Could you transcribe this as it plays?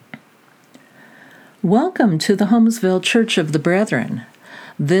Welcome to the Holmesville Church of the Brethren.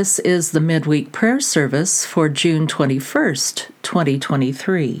 This is the Midweek prayer service for June 21st,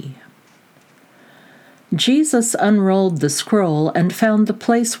 2023. Jesus unrolled the scroll and found the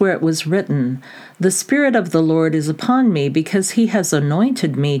place where it was written, "The Spirit of the Lord is upon me because he has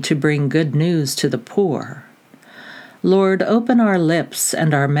anointed me to bring good news to the poor." Lord, open our lips,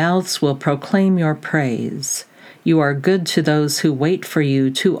 and our mouths will proclaim your praise. You are good to those who wait for you,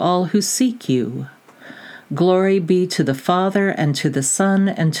 to all who seek you. Glory be to the Father, and to the Son,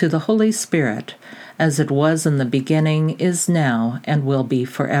 and to the Holy Spirit, as it was in the beginning, is now, and will be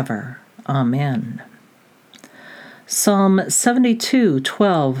forever. Amen. Psalm 72,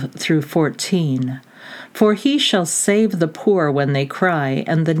 12 through 14. For he shall save the poor when they cry,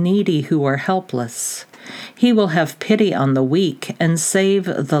 and the needy who are helpless. He will have pity on the weak, and save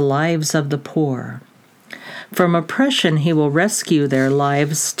the lives of the poor. From oppression he will rescue their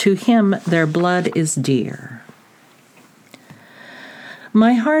lives. To him their blood is dear.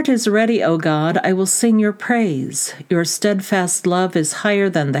 My heart is ready, O God. I will sing your praise. Your steadfast love is higher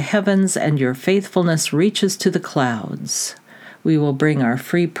than the heavens, and your faithfulness reaches to the clouds. We will bring our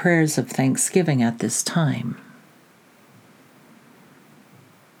free prayers of thanksgiving at this time.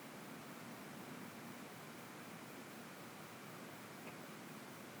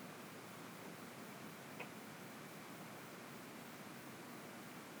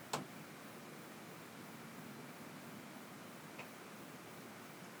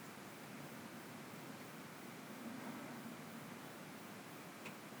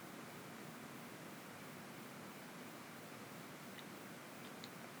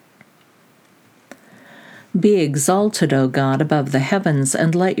 Be exalted, O God, above the heavens,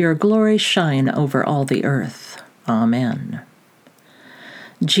 and let your glory shine over all the earth. Amen.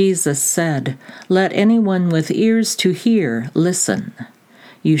 Jesus said, "Let anyone with ears to hear listen.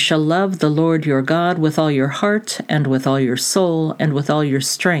 You shall love the Lord your God with all your heart, and with all your soul, and with all your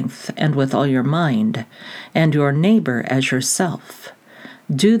strength, and with all your mind, and your neighbor as yourself.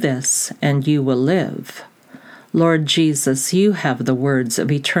 Do this, and you will live. Lord Jesus, you have the words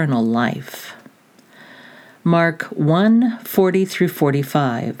of eternal life." Mark 1:40 through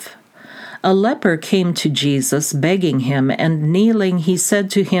 45. A leper came to Jesus, begging him, and kneeling he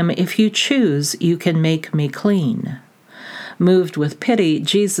said to him, "If you choose, you can make me clean." Moved with pity,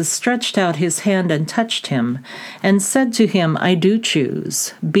 Jesus stretched out his hand and touched him, and said to him, "I do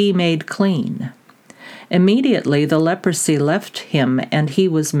choose. Be made clean." Immediately the leprosy left him, and he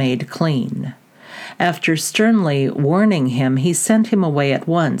was made clean. After sternly warning him, he sent him away at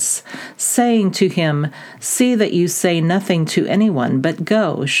once, saying to him, "See that you say nothing to anyone, but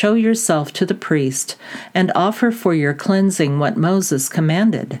go, show yourself to the priest, and offer for your cleansing what Moses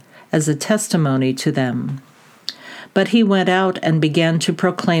commanded, as a testimony to them." But he went out and began to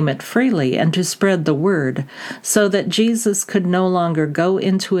proclaim it freely and to spread the word, so that Jesus could no longer go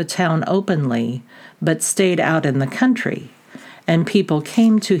into a town openly, but stayed out in the country, and people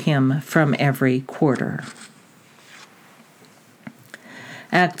came to him from every quarter.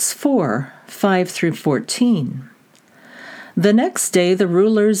 Acts 4, 5 through 14. The next day the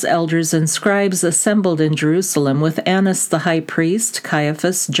rulers, elders, and scribes assembled in Jerusalem with Annas the high priest,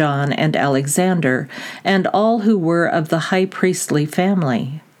 Caiaphas, John, and Alexander, and all who were of the high priestly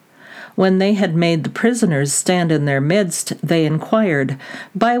family. When they had made the prisoners stand in their midst, they inquired,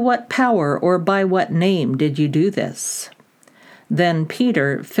 "By what power or by what name did you do this?" Then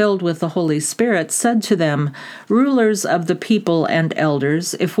Peter, filled with the Holy Spirit, said to them, "Rulers of the people and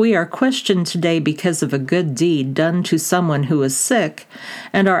elders, if we are questioned today because of a good deed done to someone who is sick,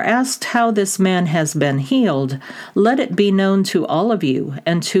 and are asked how this man has been healed, let it be known to all of you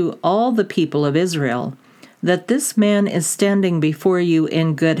and to all the people of Israel that this man is standing before you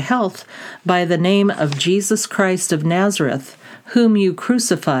in good health by the name of Jesus Christ of Nazareth, whom you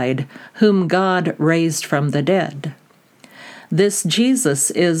crucified, whom God raised from the dead. This Jesus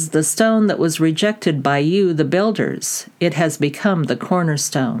is the stone that was rejected by you, the builders. It has become the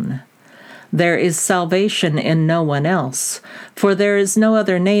cornerstone. There is salvation in no one else, for there is no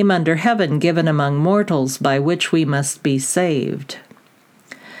other name under heaven given among mortals by which we must be saved."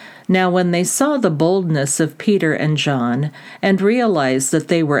 Now when they saw the boldness of Peter and John, and realized that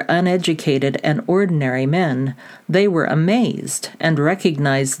they were uneducated and ordinary men, they were amazed and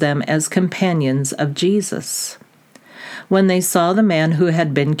recognized them as companions of Jesus. When they saw the man who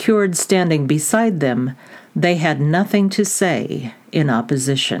had been cured standing beside them, they had nothing to say in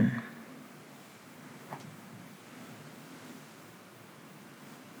opposition.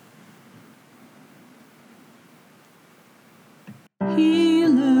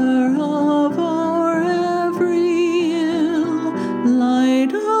 Healer of our every ill,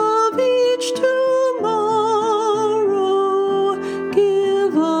 light of each tomb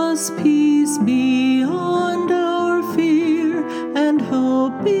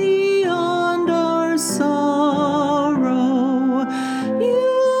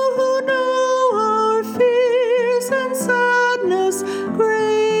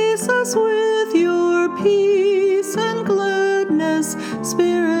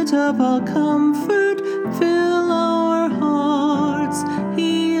of all comfort, fill our hearts,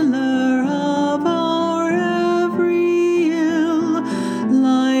 healer of our every ill,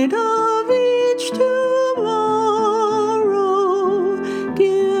 light of each tomorrow,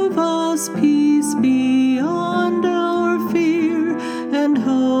 give us peace beyond our fear and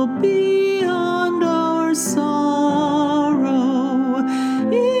hope beyond our sorrow.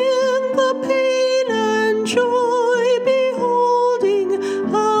 In the pain and joy, beholding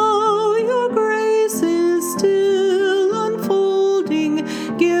how your grace is still unfolding,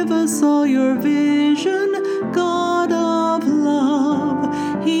 give us all your vision, God of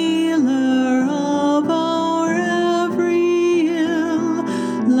love, healer of our every ill,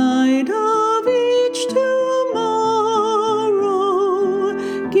 light of each tomorrow,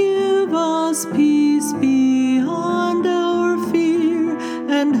 give us peace beyond our fear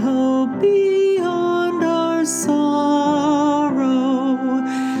and hope beyond our sorrow.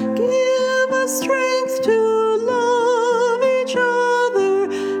 Give us strength to love each other,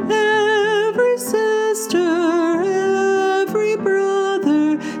 every sister, every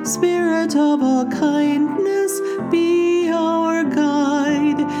brother, Spirit of all kindness, be our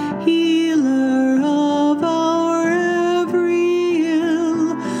guide, healer of our every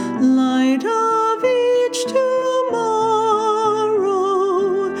ill, light of each tomorrow,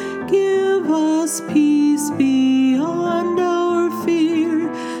 give us peace beyond our fear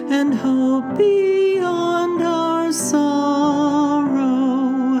and hope beyond our sorrow.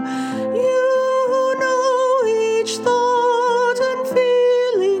 You know each thought and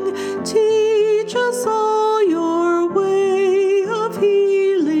feeling, teach us all your way of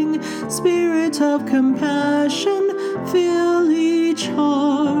healing, Spirit of compassion, fill each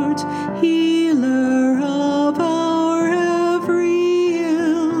heart, healer of our every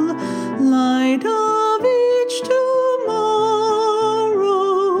ill, light of each tomorrow,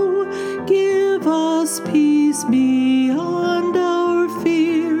 give us peace beyond our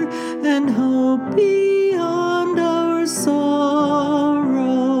fear and hope beyond our sorrow.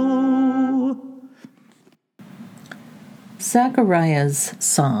 Zechariah's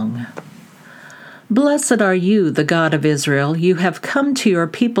Song. Blessed are you, the God of Israel. You have come to your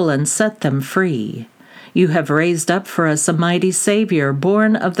people and set them free. You have raised up for us a mighty Savior,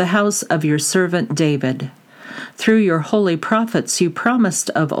 born of the house of your servant David. Through your holy prophets you promised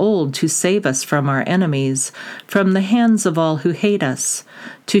of old to save us from our enemies, from the hands of all who hate us,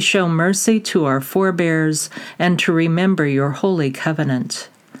 to show mercy to our forebears, and to remember your holy covenant.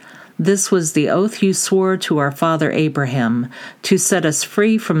 This was the oath you swore to our father Abraham, to set us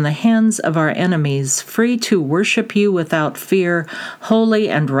free from the hands of our enemies, free to worship you without fear, holy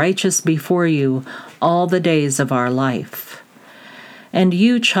and righteous before you, all the days of our life. And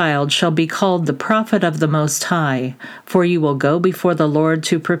you, child, shall be called the prophet of the Most High, for you will go before the Lord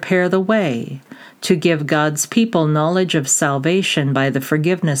to prepare the way, to give God's people knowledge of salvation by the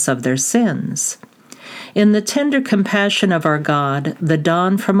forgiveness of their sins. In the tender compassion of our God, the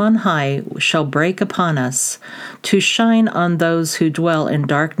dawn from on high shall break upon us, to shine on those who dwell in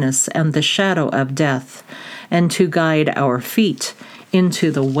darkness and the shadow of death, and to guide our feet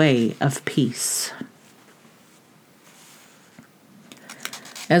into the way of peace.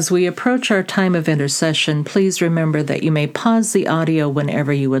 As we approach our time of intercession, please remember that you may pause the audio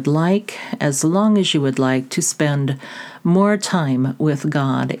whenever you would like, as long as you would like to spend more time with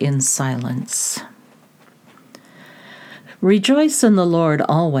God in silence. Rejoice in the Lord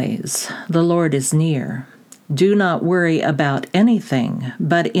always. The Lord is near. Do not worry about anything,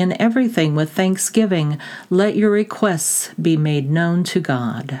 but in everything with thanksgiving, let your requests be made known to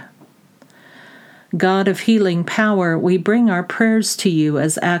God. God of healing power, we bring our prayers to you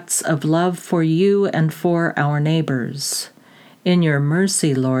as acts of love for you and for our neighbors. In your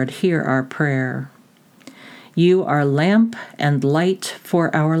mercy, Lord, hear our prayer. You are lamp and light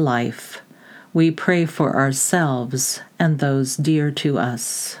for our life. We pray for ourselves and those dear to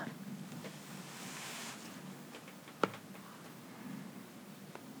us.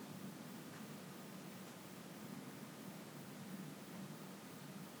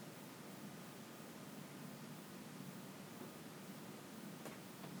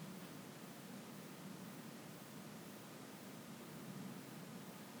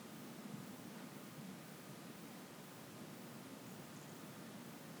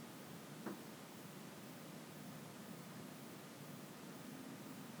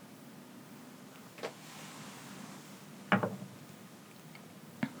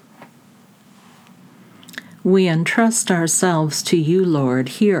 We entrust ourselves to you, Lord.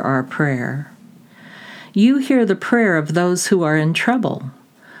 Hear our prayer. You hear the prayer of those who are in trouble.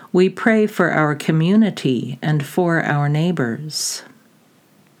 We pray for our community and for our neighbors.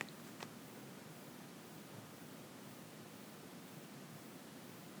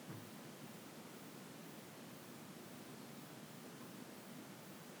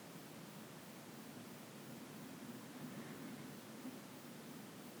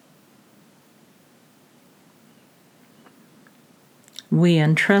 We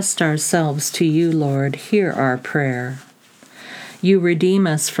entrust ourselves to you, Lord. Hear our prayer. You redeem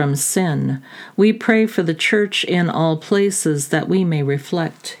us from sin. We pray for the church in all places that we may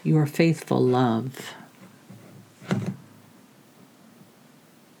reflect your faithful love.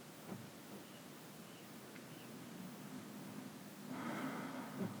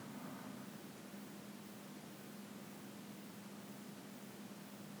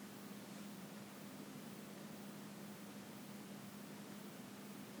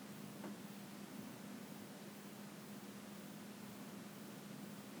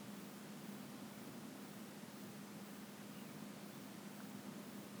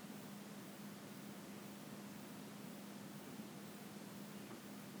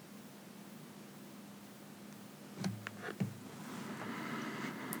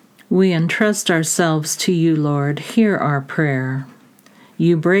 We entrust ourselves to you, Lord. Hear our prayer.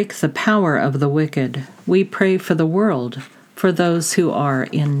 You break the power of the wicked. We pray for the world, for those who are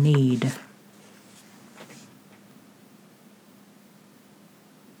in need.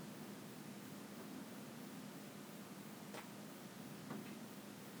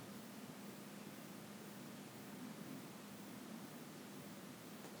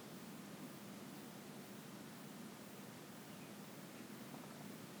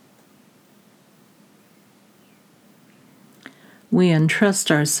 We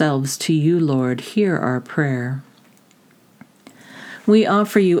entrust ourselves to you, Lord. Hear our prayer. We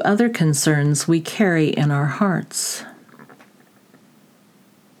offer you other concerns we carry in our hearts.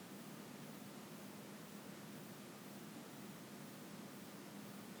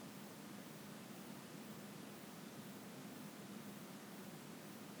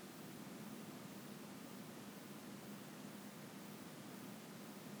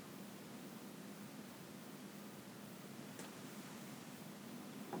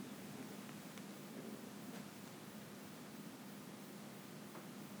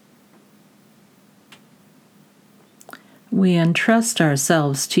 We entrust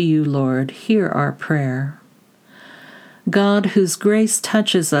ourselves to you, Lord. Hear our prayer. God, whose grace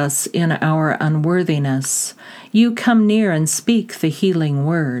touches us in our unworthiness, you come near and speak the healing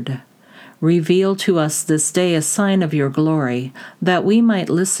word. Reveal to us this day a sign of your glory, that we might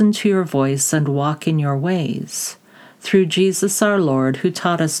listen to your voice and walk in your ways. Through Jesus our Lord, who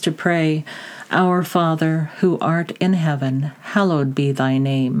taught us to pray, Our Father, who art in heaven, hallowed be thy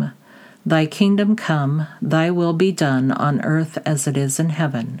name. Thy kingdom come, thy will be done on earth as it is in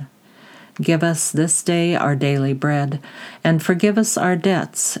heaven. Give us this day our daily bread, and forgive us our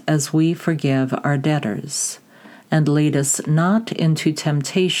debts as we forgive our debtors. And lead us not into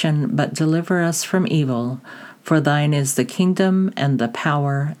temptation, but deliver us from evil. For thine is the kingdom, and the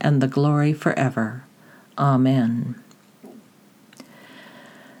power, and the glory forever. Amen.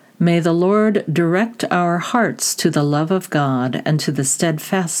 May the Lord direct our hearts to the love of God and to the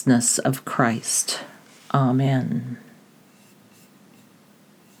steadfastness of Christ. Amen.